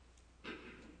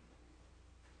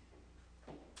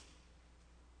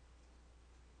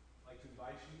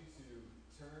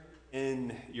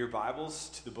in your Bibles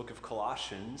to the book of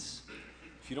Colossians.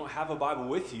 If you don't have a Bible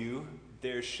with you,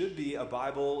 there should be a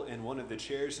Bible in one of the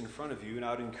chairs in front of you, and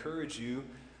I would encourage you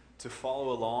to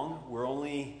follow along. We're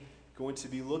only going to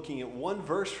be looking at one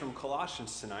verse from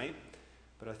Colossians tonight,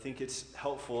 but I think it's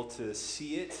helpful to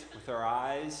see it with our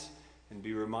eyes and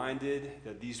be reminded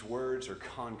that these words are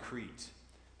concrete,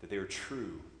 that they are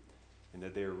true, and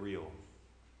that they are real.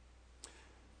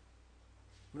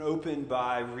 I'm going to open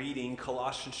by reading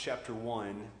Colossians chapter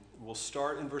 1. We'll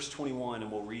start in verse 21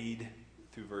 and we'll read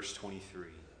through verse 23.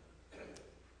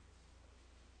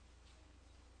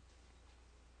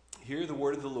 Hear the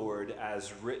word of the Lord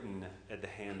as written at the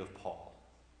hand of Paul.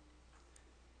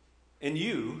 And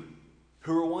you,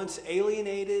 who were once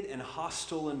alienated and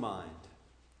hostile in mind,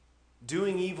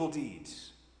 doing evil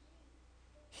deeds,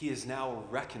 he is now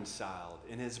reconciled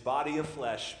in his body of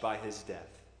flesh by his death,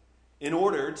 in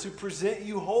order to present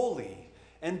you holy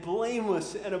and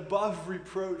blameless and above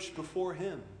reproach before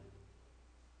him,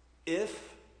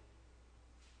 if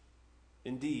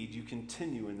indeed you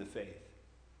continue in the faith,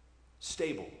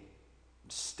 stable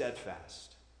and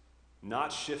steadfast,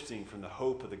 not shifting from the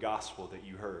hope of the gospel that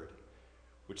you heard,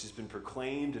 which has been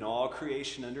proclaimed in all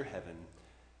creation under heaven,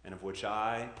 and of which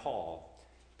I, Paul,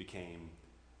 became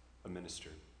a minister.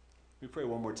 We pray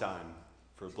one more time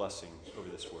for a blessing over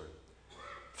this word.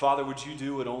 Father, would you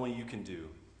do what only you can do?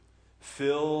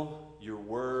 Fill your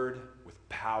word with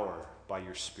power by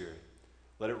your Spirit.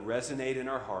 Let it resonate in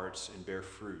our hearts and bear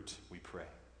fruit, we pray.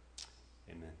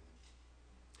 Amen.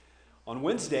 On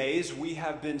Wednesdays, we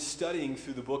have been studying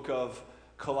through the book of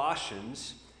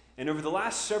Colossians, and over the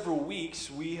last several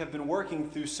weeks, we have been working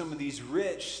through some of these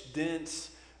rich, dense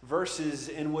verses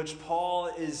in which Paul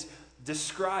is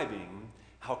describing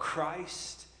how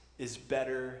Christ is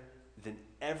better than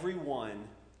everyone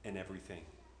and everything.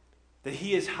 That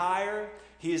he is higher,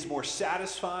 he is more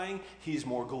satisfying, he is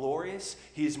more glorious,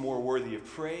 he is more worthy of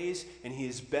praise, and he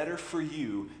is better for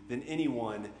you than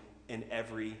anyone and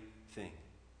everything.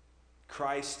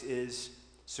 Christ is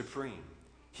supreme.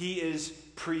 He is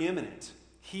preeminent.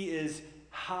 He is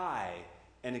high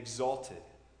and exalted.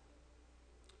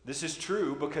 This is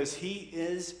true because he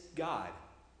is God.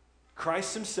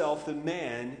 Christ himself, the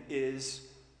man, is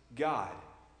God.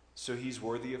 So he's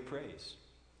worthy of praise.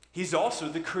 He's also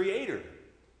the creator.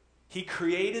 He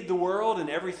created the world and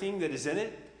everything that is in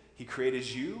it. He created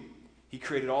you. He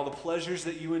created all the pleasures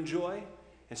that you enjoy.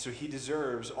 And so he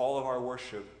deserves all of our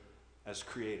worship as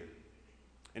creator.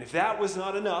 And if that was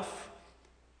not enough,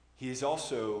 he is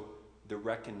also the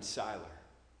reconciler.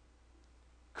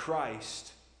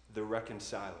 Christ, the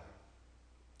reconciler.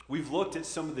 We've looked at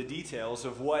some of the details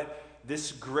of what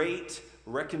this great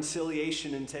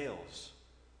reconciliation entails.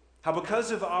 How because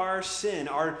of our sin,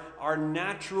 our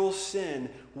natural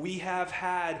sin, we have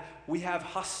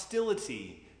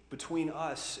hostility between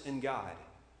us and God.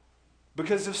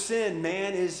 Because of sin,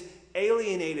 man is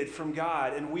alienated from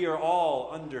God, and we are all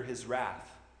under his wrath.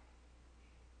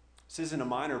 This isn't a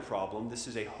minor problem, this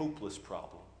is a hopeless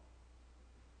problem.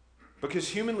 Because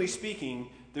humanly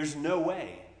speaking, there's no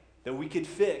way that we could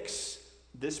fix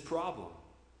this problem.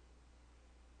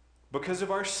 Because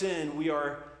of our sin, we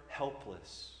are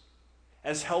helpless.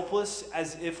 As helpless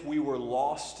as if we were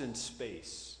lost in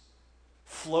space,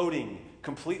 floating,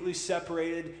 completely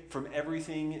separated from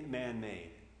everything man-made,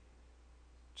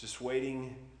 just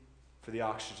waiting for the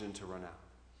oxygen to run out.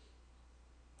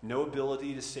 No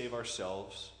ability to save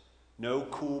ourselves, no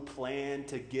cool plan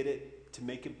to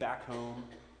make it back home,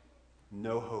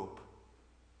 no hope.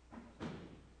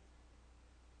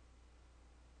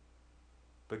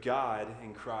 But God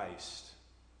in Christ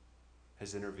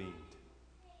has intervened.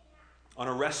 On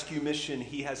a rescue mission,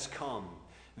 he has come.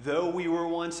 Though we were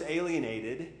once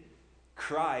alienated,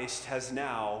 Christ has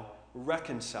now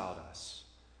reconciled us.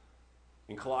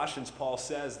 In Colossians, Paul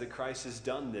says that Christ has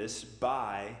done this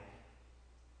by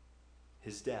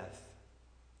his death.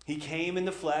 He came in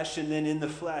the flesh, and then in the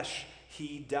flesh,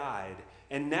 he died.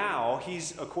 And now,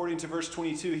 according to verse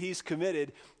 22, he's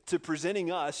committed to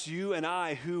presenting us, you and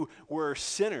I who were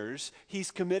sinners,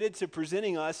 he's committed to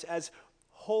presenting us as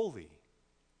holy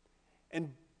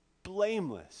and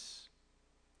blameless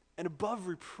and above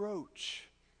reproach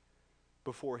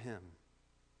before him.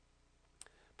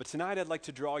 But tonight I'd like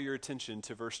to draw your attention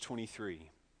to verse 23.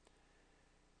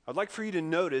 I'd like for you to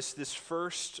notice this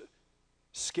first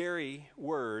scary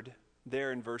word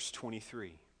there in verse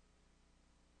 23.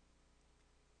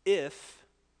 If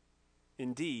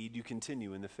indeed you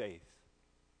continue in the faith,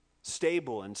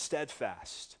 stable and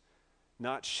steadfast,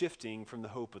 not shifting from the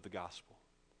hope of the gospel.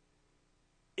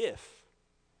 If.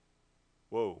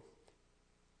 Whoa,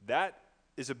 that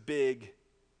is a big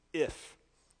if.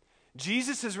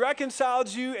 Jesus has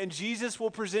reconciled you, and Jesus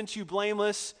will present you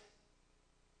blameless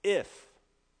if.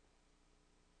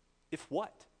 If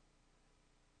what?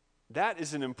 That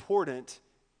is an important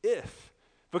if,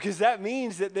 because that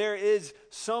means that there is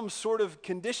some sort of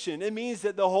condition. It means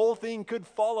that the whole thing could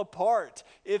fall apart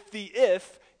if the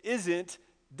if isn't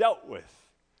dealt with.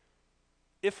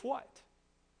 If what?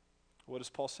 What does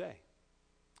Paul say?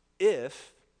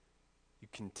 If you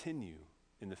continue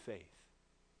in the faith,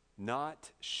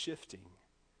 not shifting.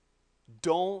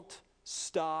 Don't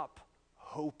stop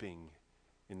hoping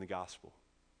in the gospel.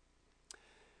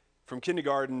 From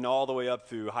kindergarten all the way up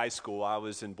through high school, I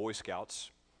was in Boy Scouts.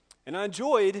 And I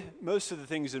enjoyed most of the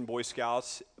things in Boy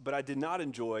Scouts, but I did not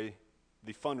enjoy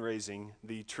the fundraising,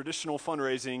 the traditional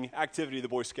fundraising activity of the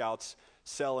Boy Scouts,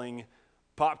 selling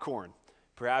popcorn.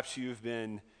 Perhaps you've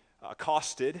been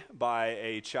accosted by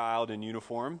a child in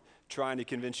uniform trying to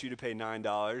convince you to pay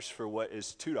 $9 for what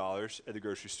is $2 at the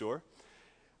grocery store.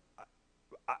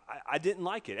 I didn't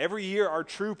like it. Every year our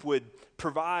troop would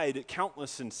provide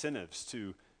countless incentives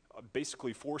to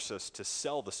basically force us to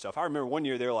sell the stuff. I remember one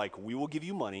year they were like, we will give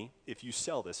you money if you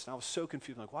sell this. And I was so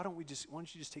confused. I'm like, why don't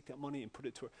you just take that money and put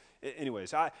it to her?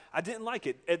 Anyways, I didn't like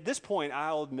it. At this point,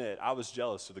 I'll admit, I was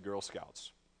jealous of the Girl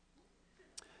Scouts.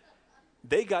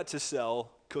 They got to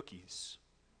sell cookies.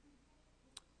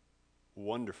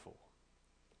 Wonderful,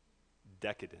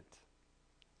 decadent,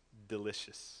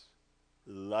 delicious,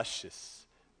 luscious,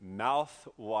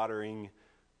 mouth-watering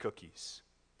cookies.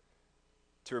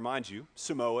 To remind you,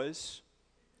 Samoas,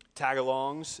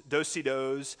 Tagalongs,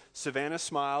 Do-si-dos, Savannah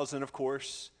Smiles, and of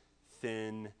course,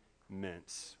 Thin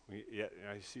Mints.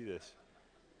 I see this.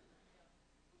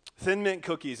 Thin Mint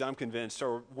cookies, I'm convinced,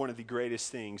 are one of the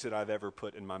greatest things that I've ever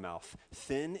put in my mouth.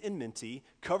 Thin and minty,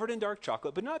 covered in dark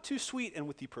chocolate, but not too sweet and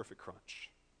with the perfect crunch.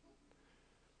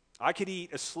 I could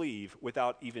eat a sleeve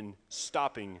without even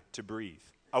stopping to breathe.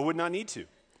 I would not need to.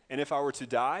 And if I were to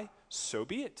die, so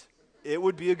be it. It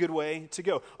would be a good way to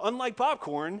go. Unlike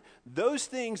popcorn, those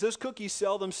cookies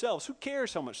sell themselves. Who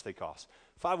cares how much they cost?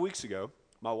 5 weeks ago,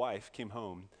 my wife came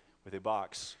home with a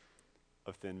box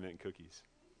of Thin Mint cookies.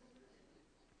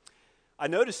 I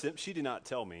noticed them. She did not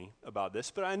tell me about this,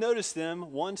 but I noticed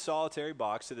them, one solitary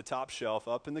box at the top shelf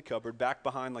up in the cupboard, back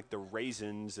behind like the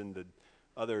raisins and the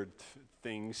other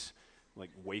things, like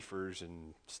wafers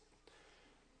and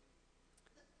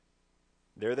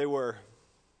there they were.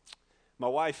 My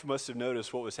wife must have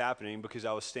noticed what was happening because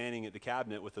I was standing at the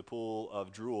cabinet with a pool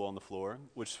of drool on the floor,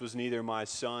 which was neither my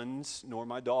son's nor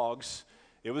my dog's.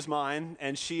 It was mine,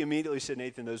 and she immediately said,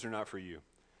 Nathan, those are not for you.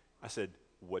 I said,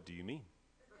 what do you mean?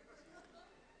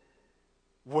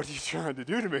 What are you trying to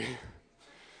do to me?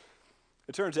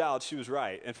 It turns out she was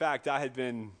right. In fact, I had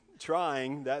been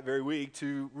trying that very week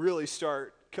to really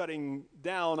start cutting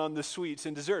down on the sweets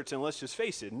and desserts, and let's just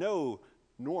face it, no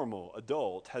normal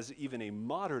adult has even a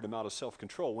moderate amount of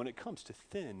self-control when it comes to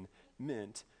Thin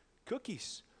Mint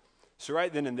cookies. So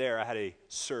right then and there, I had a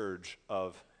surge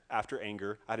of, after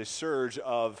anger, I had a surge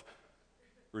of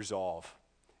resolve.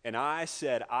 And I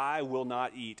said, I will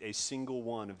not eat a single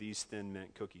one of these Thin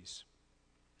Mint cookies.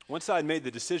 Once I had made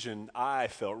the decision, I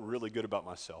felt really good about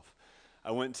myself.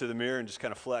 I went to the mirror and just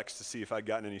kind of flexed to see if I'd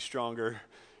gotten any stronger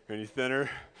or any thinner.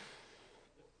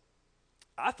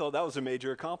 I thought that was a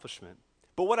major accomplishment.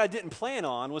 But what I didn't plan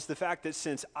on was the fact that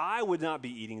since I would not be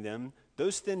eating them,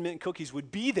 those Thin Mint cookies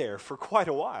would be there for quite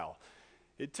a while.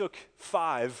 It took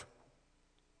 5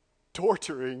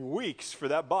 torturing weeks for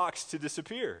that box to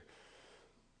disappear.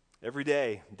 Every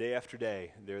day, day after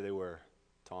day, there they were,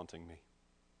 taunting me.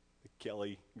 The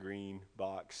Kelly green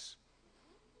box,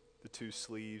 the 2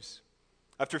 sleeves.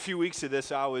 After a few weeks of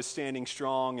this, I was standing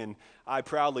strong, and I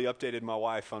proudly updated my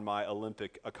wife on my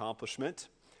Olympic accomplishment.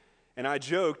 And I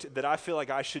joked that I feel like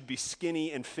I should be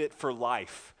skinny and fit for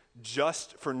life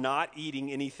just for not eating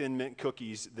any Thin Mint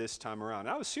cookies this time around. And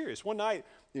I was serious. One night,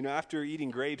 after eating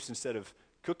grapes instead of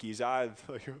cookies, I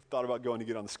thought about going to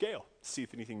get on the scale, see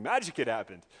if anything magic had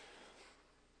happened.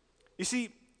 You see,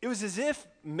 it was as if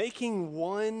making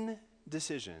one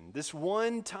decision, this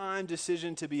one-time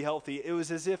decision to be healthy, it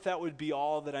was as if that would be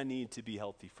all that I need to be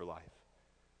healthy for life.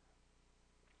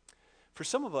 For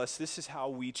some of us, this is how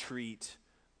we treat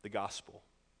the gospel.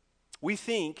 We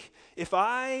think, if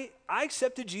I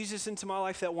accepted Jesus into my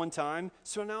life that one time,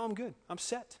 so now I'm good. I'm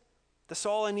set. That's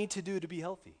all I need to do to be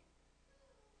healthy.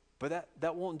 But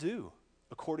that won't do,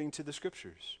 according to the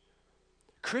scriptures.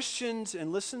 Christians,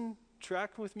 and listen,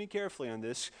 track with me carefully on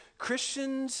this,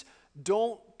 Christians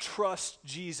don't trust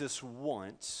Jesus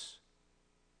once,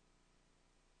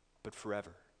 but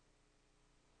forever.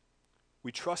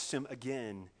 We trust him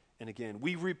again and again.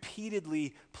 We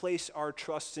repeatedly place our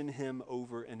trust in him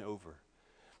over and over.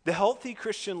 The healthy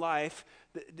Christian life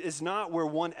is not where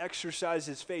one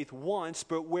exercises faith once,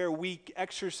 but where we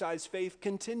exercise faith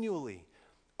continually,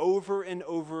 over and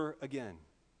over again.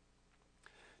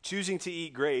 Choosing to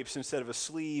eat grapes instead of a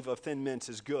sleeve of Thin Mints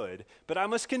is good, but I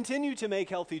must continue to make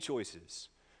healthy choices.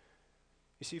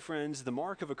 You see, friends, the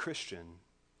mark of a Christian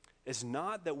is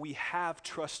not that we have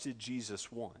trusted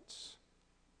Jesus once,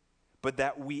 but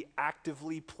that we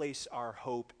actively place our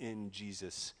hope in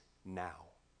Jesus now,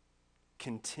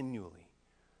 continually.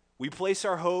 We place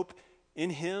our hope in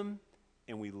him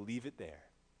and we leave it there.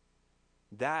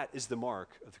 That is the mark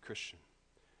of the Christian.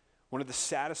 One of the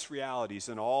saddest realities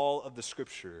in all of the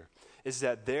Scripture is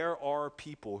that there are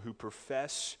people who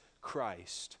profess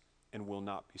Christ and will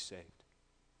not be saved.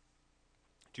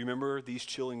 Do you remember these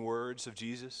chilling words of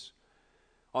Jesus?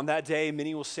 On that day,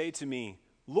 many will say to me,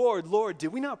 Lord, Lord,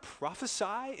 did we not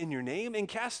prophesy in your name and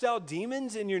cast out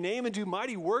demons in your name and do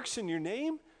mighty works in your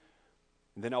name?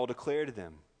 And then I will declare to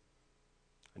them,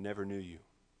 I never knew you.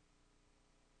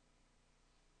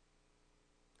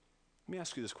 Let me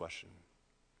ask you this question.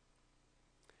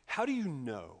 How do you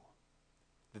know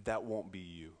that that won't be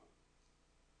you?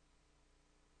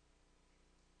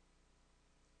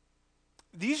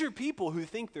 These are people who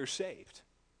think they're saved.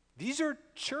 These are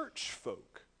church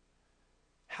folk.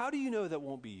 How do you know that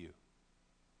won't be you?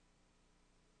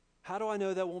 How do I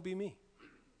know that won't be me?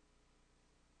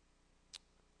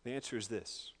 The answer is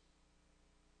this.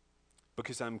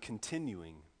 Because I'm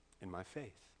continuing in my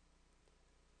faith.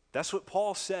 That's what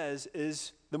Paul says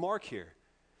is the mark here.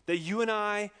 That you and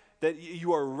I, that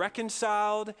you are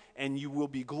reconciled and you will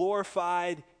be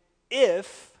glorified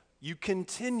if you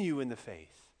continue in the faith.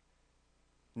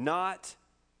 Not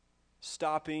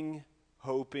stopping,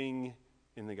 hoping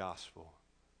in the gospel.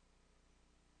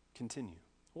 Continue.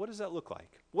 What does that look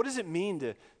like? What does it mean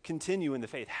to continue in the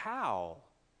faith? How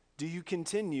do you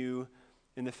continue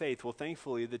in the faith? Well,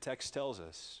 thankfully, the text tells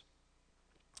us.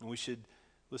 And we should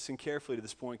listen carefully to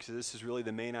this point because this is really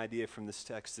the main idea from this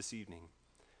text this evening.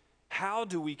 How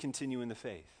do we continue in the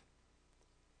faith?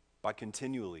 By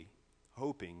continually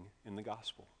hoping in the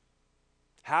gospel.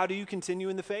 How do you continue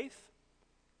in the faith?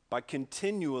 By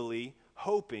continually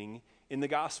hoping in the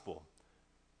gospel.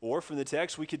 Or from the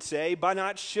text, we could say, by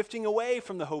not shifting away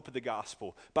from the hope of the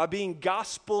gospel, by being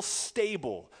gospel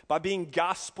stable, by being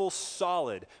gospel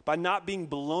solid, by not being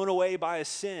blown away by a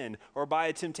sin or by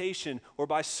a temptation or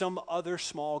by some other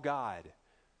small god.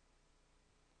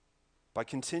 By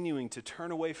continuing to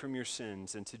turn away from your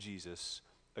sins and to Jesus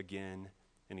again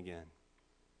and again.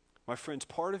 My friends,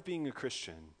 part of being a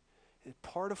Christian,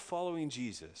 part of following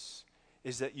Jesus,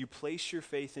 is that you place your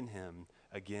faith in him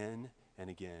again and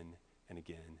again and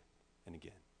again and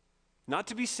again. Not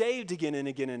to be saved again and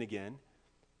again and again,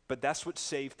 but that's what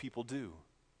saved people do.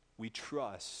 We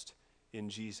trust in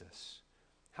Jesus.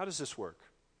 How does this work?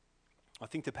 I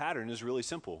think the pattern is really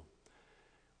simple.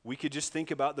 We could just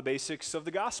think about the basics of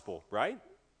the gospel, right?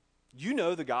 You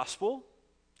know the gospel,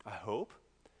 I hope.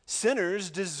 Sinners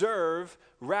deserve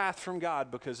wrath from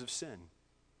God because of sin.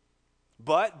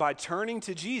 But by turning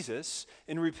to Jesus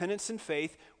in repentance and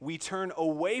faith, we turn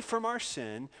away from our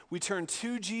sin, we turn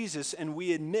to Jesus, and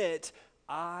we admit,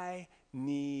 I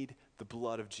need the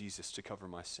blood of Jesus to cover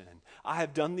my sin. I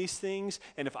have done these things,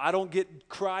 and if I don't get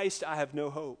Christ, I have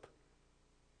no hope.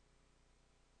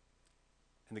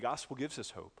 And the gospel gives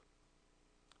us hope.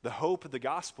 The hope of the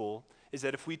gospel is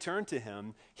that if we turn to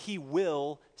him, he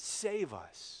will save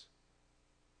us.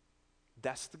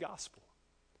 That's the gospel.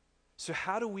 So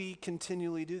how do we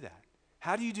continually do that?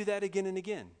 How do you do that again and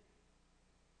again?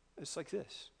 It's like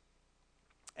this.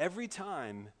 Every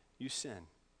time you sin,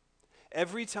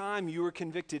 every time you are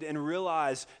convicted and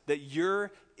realize that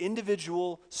your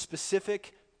individual,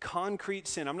 specific, concrete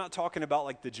sin, I'm not talking about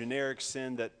like the generic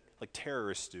sin that like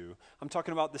terrorists do. I'm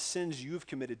talking about the sins you've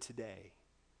committed today.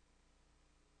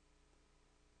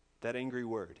 That angry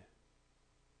word,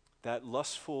 that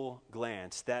lustful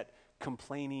glance, that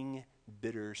complaining,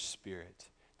 bitter spirit,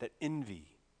 that envy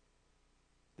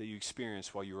that you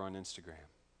experienced while you were on Instagram.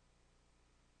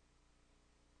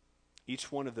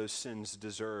 Each one of those sins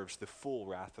deserves the full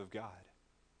wrath of God.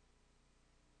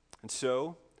 And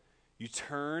so, you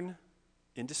turn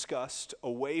in disgust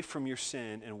away from your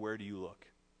sin, and where do you look?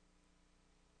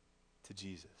 To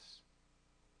Jesus.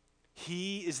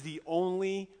 He is the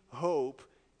only hope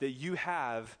that you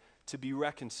have to be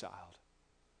reconciled.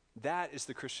 That is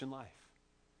the Christian life.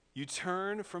 You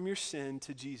turn from your sin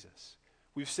to Jesus.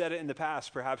 We've said it in the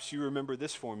past. Perhaps you remember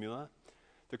this formula.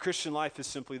 The Christian life is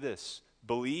simply this: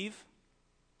 believe,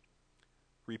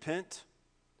 repent,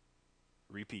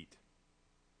 repeat.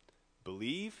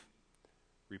 Believe,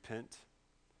 repent,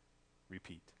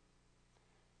 repeat.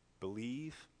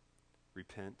 Believe,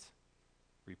 repent,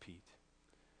 repeat.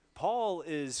 Paul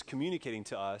is communicating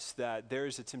to us that there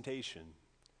is a temptation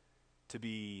to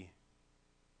be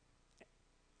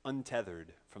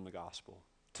untethered from the gospel,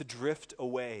 to drift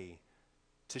away,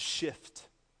 to shift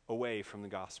away from the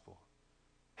gospel.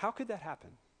 How could that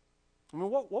happen? I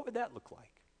mean, what would that look like?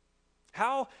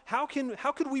 How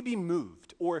could we be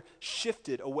moved or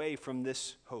shifted away from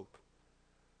this hope?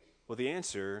 Well, the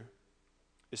answer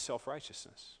is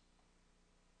self-righteousness.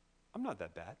 I'm not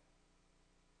that bad.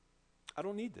 I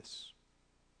don't need this.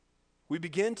 We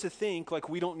begin to think like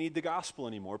we don't need the gospel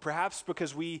anymore, perhaps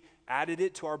because we added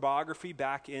it to our biography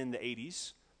back in the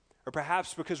 80s, or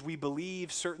perhaps because we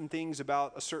believe certain things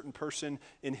about a certain person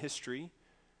in history,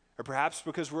 or perhaps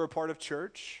because we're a part of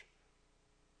church.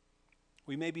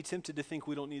 We may be tempted to think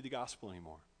we don't need the gospel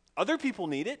anymore. Other people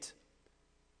need it,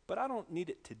 but I don't need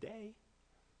it today.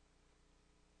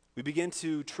 We begin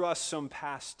to trust some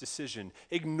past decision,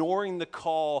 ignoring the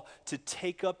call to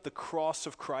take up the cross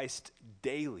of Christ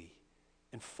daily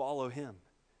and follow him.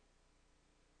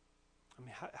 I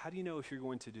mean, how do you know if you're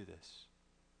going to do this?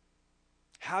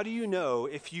 How do you know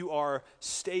if you are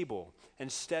stable and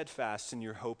steadfast in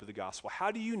your hope of the gospel? How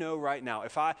do you know right now,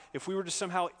 if we were to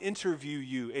somehow interview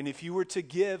you and if you were to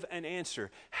give an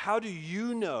answer, how do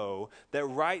you know that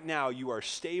right now you are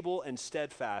stable and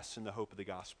steadfast in the hope of the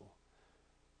gospel?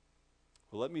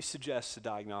 Well, let me suggest a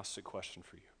diagnostic question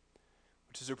for you,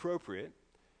 which is appropriate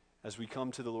as we come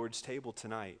to the Lord's table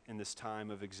tonight in this time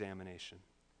of examination.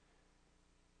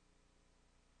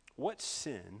 What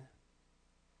sin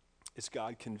is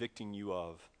God convicting you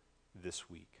of this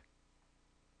week?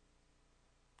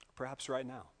 Perhaps right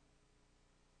now.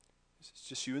 It's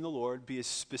just you and the Lord. Be as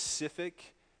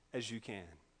specific as you can.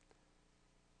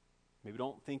 Maybe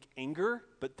don't think anger,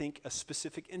 but think a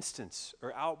specific instance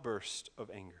or outburst of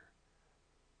anger.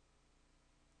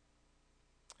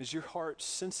 Is your heart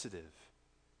sensitive?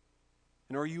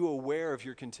 And are you aware of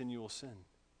your continual sin?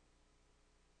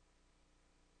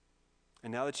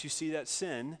 And now that you see that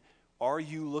sin, are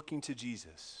you looking to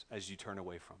Jesus as you turn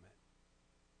away from it?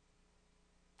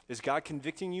 Is God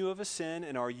convicting you of a sin,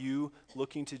 and are you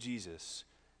looking to Jesus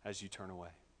as you turn away?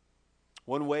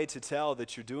 One way to tell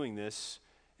that you're doing this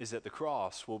is that the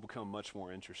cross will become much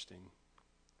more interesting,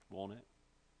 won't it?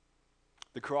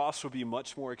 The cross will be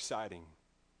much more exciting.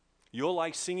 You'll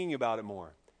like singing about it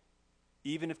more,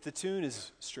 even if the tune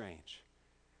is strange.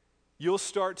 You'll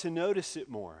start to notice it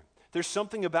more. There's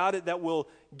something about it that will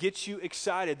get you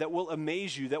excited, that will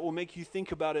amaze you, that will make you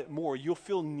think about it more. You'll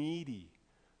feel needy.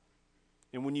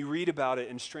 And when you read about it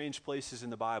in strange places in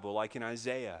the Bible, like in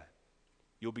Isaiah,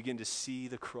 you'll begin to see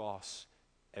the cross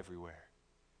everywhere,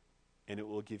 and it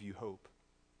will give you hope.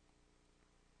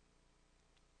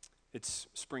 It's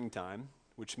springtime,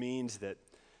 which means that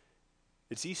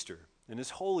it's Easter, and it's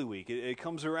Holy Week. It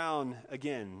comes around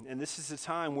again, and this is a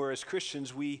time where as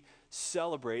Christians we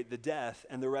celebrate the death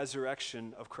and the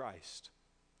resurrection of Christ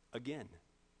again.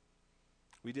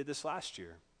 We did this last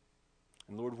year,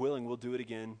 and Lord willing, we'll do it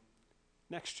again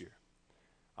next year.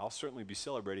 I'll certainly be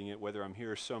celebrating it, whether I'm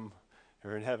here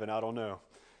or in heaven, I don't know.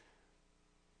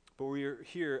 But we're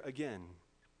here again.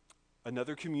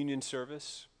 Another communion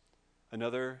service,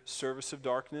 another service of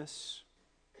darkness.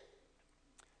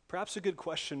 Perhaps a good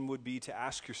question would be to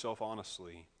ask yourself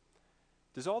honestly,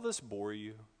 does all this bore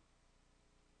you?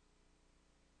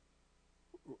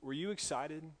 Were you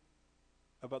excited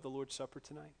about the Lord's Supper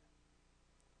tonight?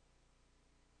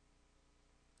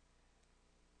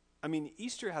 I mean,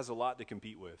 Easter has a lot to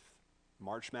compete with.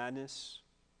 March Madness,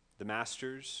 the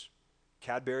Masters,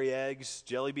 Cadbury eggs,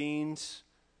 jelly beans.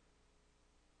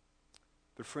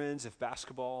 But friends, if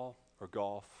basketball or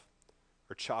golf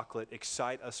or chocolate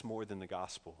excite us more than the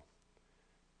gospel,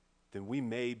 then we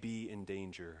may be in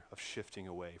danger of shifting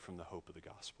away from the hope of the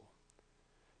gospel.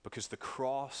 Because the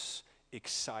cross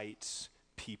excites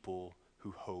people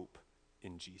who hope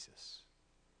in Jesus.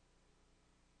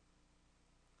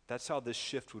 That's how this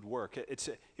shift would work.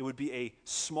 It would be a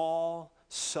small,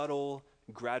 subtle,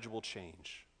 gradual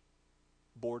change.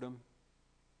 Boredom.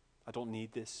 I don't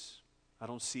need this. I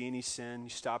don't see any sin. You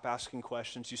stop asking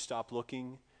questions. You stop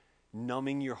looking.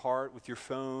 Numbing your heart with your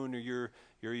phone or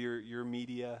your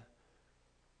media.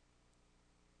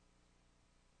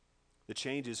 The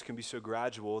changes can be so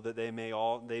gradual that they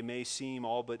may seem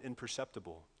all but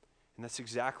imperceptible. And that's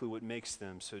exactly what makes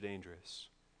them so dangerous.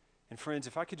 And friends,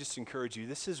 if I could just encourage you,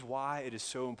 this is why it is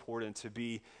so important to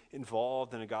be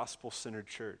involved in a gospel-centered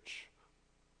church.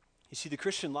 You see, the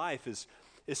Christian life is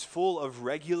is full of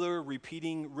regular,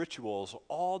 repeating rituals,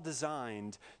 all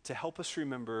designed to help us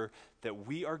remember that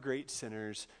we are great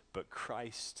sinners, but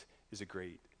Christ is a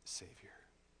great Savior.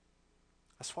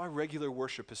 That's why regular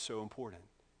worship is so important.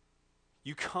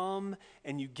 You come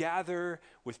and you gather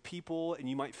with people, and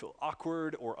you might feel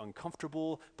awkward or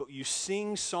uncomfortable, but you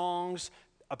sing songs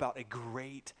about a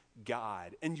great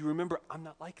God. And you remember, I'm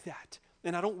not like that.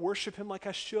 And I don't worship him like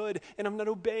I should, and I'm not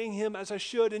obeying him as I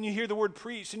should. And you hear the word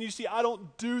preached, and you see, I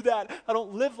don't do that. I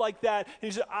don't live like that. And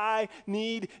you say, I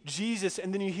need Jesus.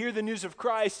 And then you hear the news of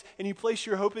Christ, and you place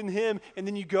your hope in him, and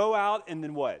then you go out, and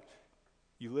then what?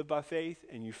 You live by faith,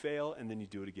 and you fail, and then you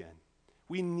do it again.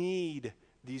 We need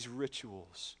these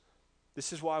rituals.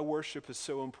 This is why worship is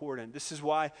so important. This is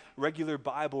why regular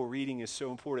Bible reading is so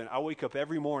important. I wake up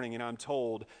every morning, and I'm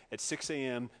told at 6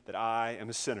 a.m. that I am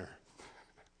a sinner.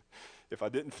 If I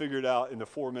didn't figure it out in the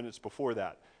 4 minutes before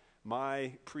that,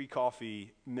 my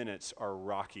pre-coffee minutes are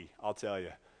rocky, I'll tell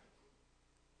you.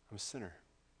 I'm a sinner.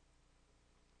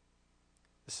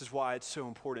 This is why it's so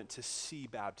important to see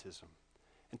baptism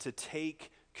and to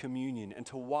take communion and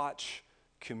to watch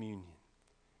communion.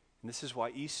 And this is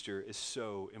why Easter is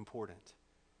so important.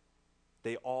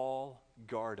 They all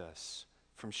guard us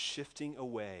from shifting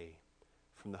away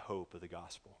from the hope of the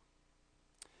gospel.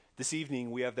 This evening,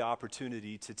 we have the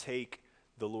opportunity to take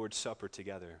the Lord's Supper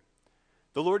together.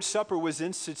 The Lord's Supper was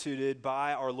instituted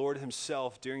by our Lord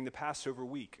himself during the Passover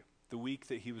week, the week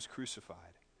that he was crucified.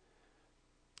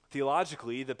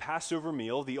 Theologically, the Passover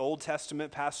meal, the Old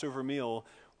Testament Passover meal,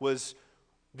 was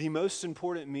the most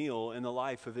important meal in the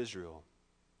life of Israel.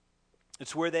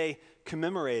 It's where they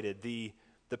commemorated the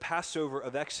Passover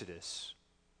of Exodus,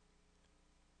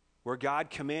 where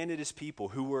God commanded his people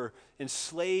who were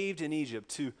enslaved in Egypt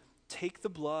to take the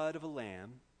blood of a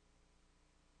lamb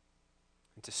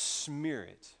and to smear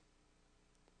it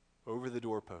over the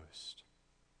doorpost,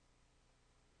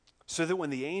 so that when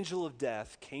the angel of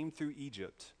death came through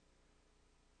Egypt,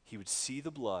 he would see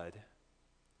the blood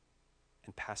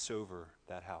and pass over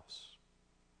that house.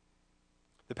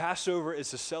 The Passover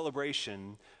is a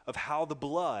celebration of how the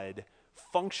blood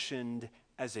functioned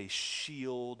as a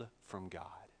shield from God,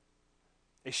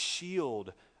 a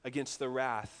shield against the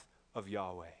wrath of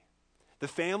Yahweh. The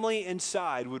family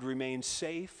inside would remain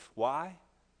safe. Why?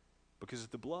 Because of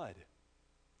the blood.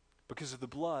 Because of the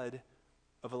blood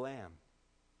of a lamb.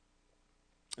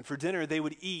 And for dinner, they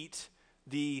would eat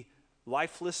the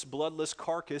lifeless, bloodless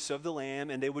carcass of the lamb,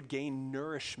 and they would gain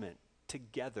nourishment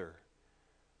together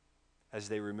as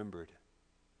they remembered.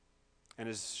 And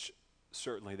as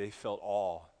certainly they felt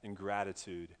awe and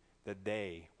gratitude that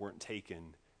they weren't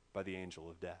taken by the angel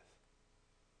of death.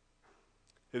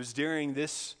 It was during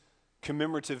this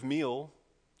commemorative meal,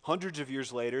 hundreds of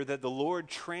years later, that the Lord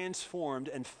transformed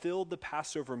and filled the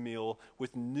Passover meal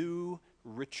with new,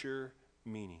 richer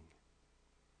meaning.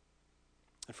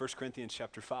 In 1 Corinthians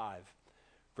chapter 5,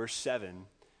 verse 7,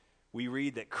 we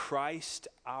read that Christ,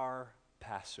 our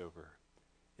Passover,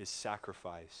 is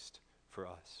sacrificed for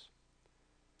us.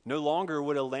 No longer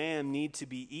would a lamb need to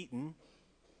be eaten,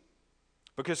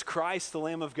 because Christ, the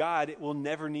Lamb of God, will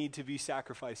never need to be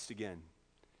sacrificed again.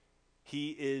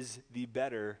 He is the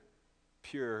better,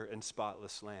 pure, and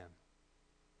spotless lamb.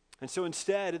 And so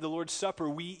instead, at the Lord's Supper,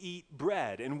 we eat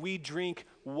bread and we drink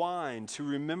wine to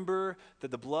remember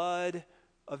that the blood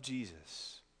of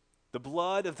Jesus, the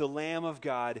blood of the Lamb of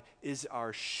God, is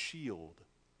our shield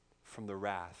from the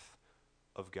wrath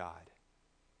of God.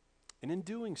 And in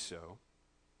doing so,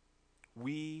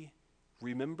 we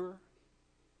remember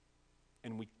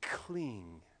and we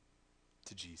cling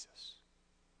to Jesus.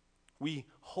 We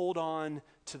hold on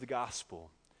to the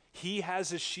gospel. He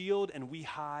has a shield and we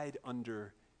hide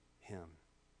under him.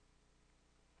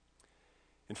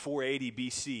 In 480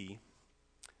 BC,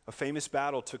 a famous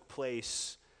battle took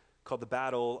place called the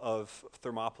Battle of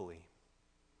Thermopylae.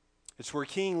 It's where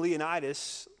King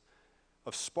Leonidas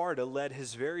of Sparta led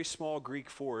his very small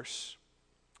Greek force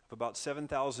of about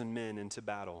 7,000 men into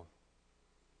battle.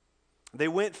 They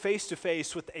went face to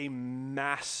face with a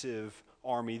massive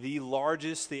army, the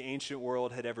largest the ancient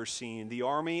world had ever seen, the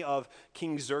army of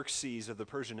King Xerxes of the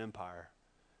Persian Empire.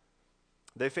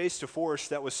 They faced a force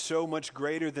that was so much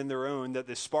greater than their own that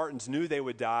the Spartans knew they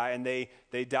would die, and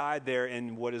they died there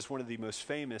in what is one of the most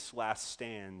famous last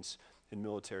stands in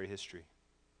military history.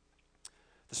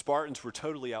 The Spartans were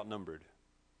totally outnumbered.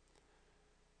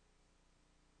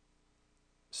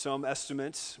 Some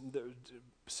estimates,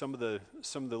 some of the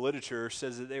literature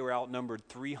says that they were outnumbered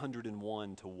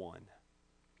 301 to 1.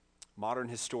 Modern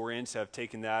historians have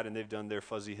taken that and they've done their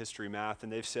fuzzy history math,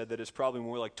 and they've said that it's probably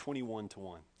more like 21 to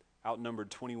 1,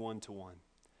 outnumbered 21 to 1.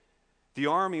 The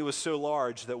army was so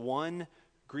large that one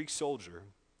Greek soldier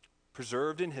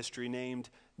preserved in history named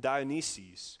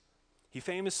Dionysius. He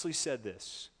famously said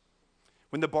this: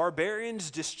 "When the barbarians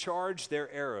discharged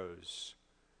their arrows,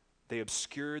 they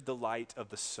obscured the light of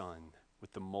the sun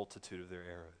with the multitude of their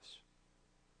arrows."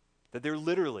 That there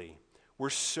literally were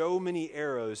so many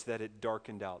arrows that it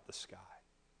darkened out the sky.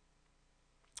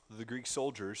 The Greek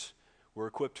soldiers were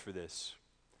equipped for this.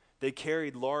 They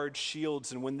carried large shields,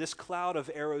 and when this cloud of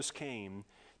arrows came,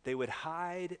 they would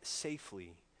hide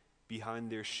safely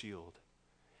behind their shield,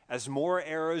 as more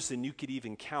arrows than you could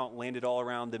even count landed all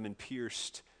around them and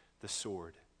pierced the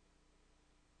sword.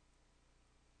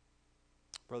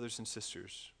 Brothers and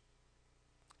sisters,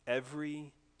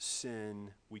 every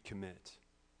sin we commit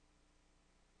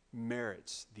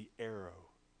merits the arrow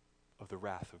of the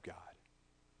wrath of God.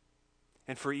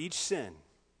 And for each sin,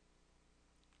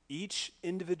 each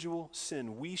individual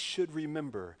sin, we should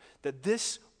remember that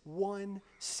this one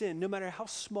sin, no matter how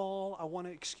small I want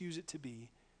to excuse it to be,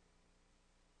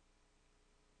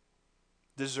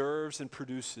 deserves and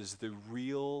produces the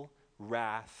real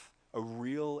wrath, a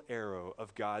real arrow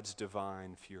of God's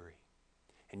divine fury.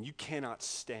 And you cannot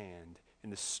stand in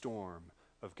the storm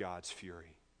of God's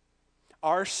fury.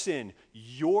 Our sin,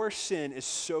 your sin, is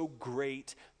so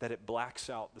great that it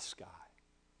blacks out the sky.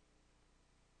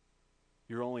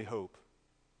 Your only hope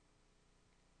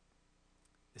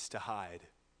is to hide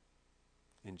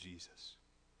in Jesus.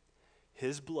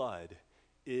 His blood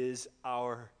is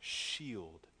our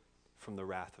shield from the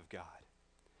wrath of God.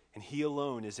 And he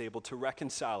alone is able to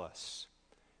reconcile us,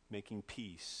 making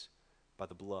peace by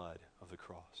the blood of the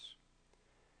cross.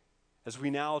 As we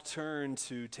now turn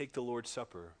to take the Lord's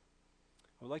Supper,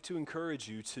 I would like to encourage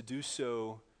you to do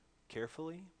so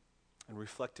carefully and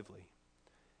reflectively.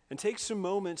 And take some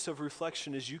moments of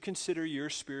reflection as you consider your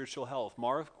spiritual health.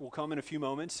 Mark will come in a few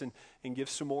moments and give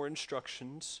some more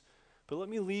instructions. But let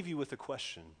me leave you with a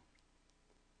question.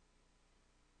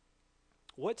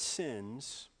 What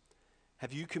sins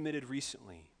have you committed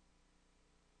recently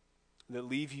that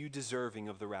leave you deserving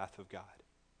of the wrath of God?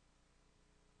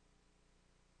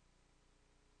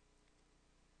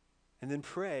 And then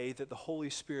pray that the Holy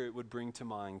Spirit would bring to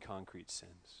mind concrete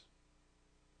sins.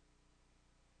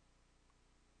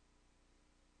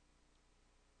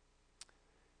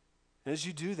 And as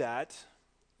you do that,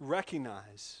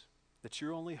 recognize that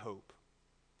your only hope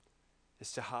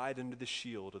is to hide under the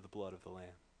shield of the blood of the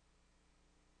Lamb.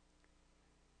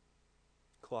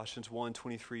 Colossians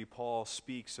 1:23, Paul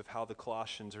speaks of how the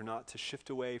Colossians are not to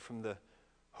shift away from the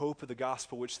hope of the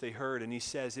gospel which they heard, and he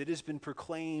says, "It has been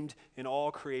proclaimed in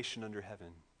all creation under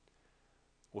heaven."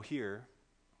 Well, here,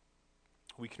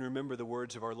 we can remember the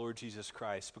words of our Lord Jesus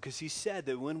Christ, because he said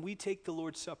that when we take the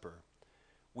Lord's Supper,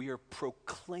 we are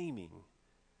proclaiming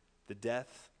the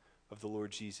death of the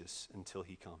Lord Jesus until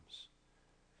he comes.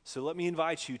 So let me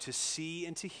invite you to see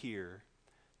and to hear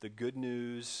the good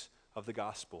news of the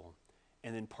gospel,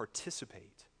 and then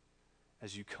participate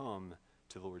as you come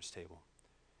to the Lord's table.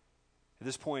 At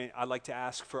this point, I'd like to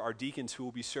ask for our deacons who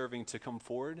will be serving to come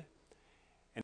forward.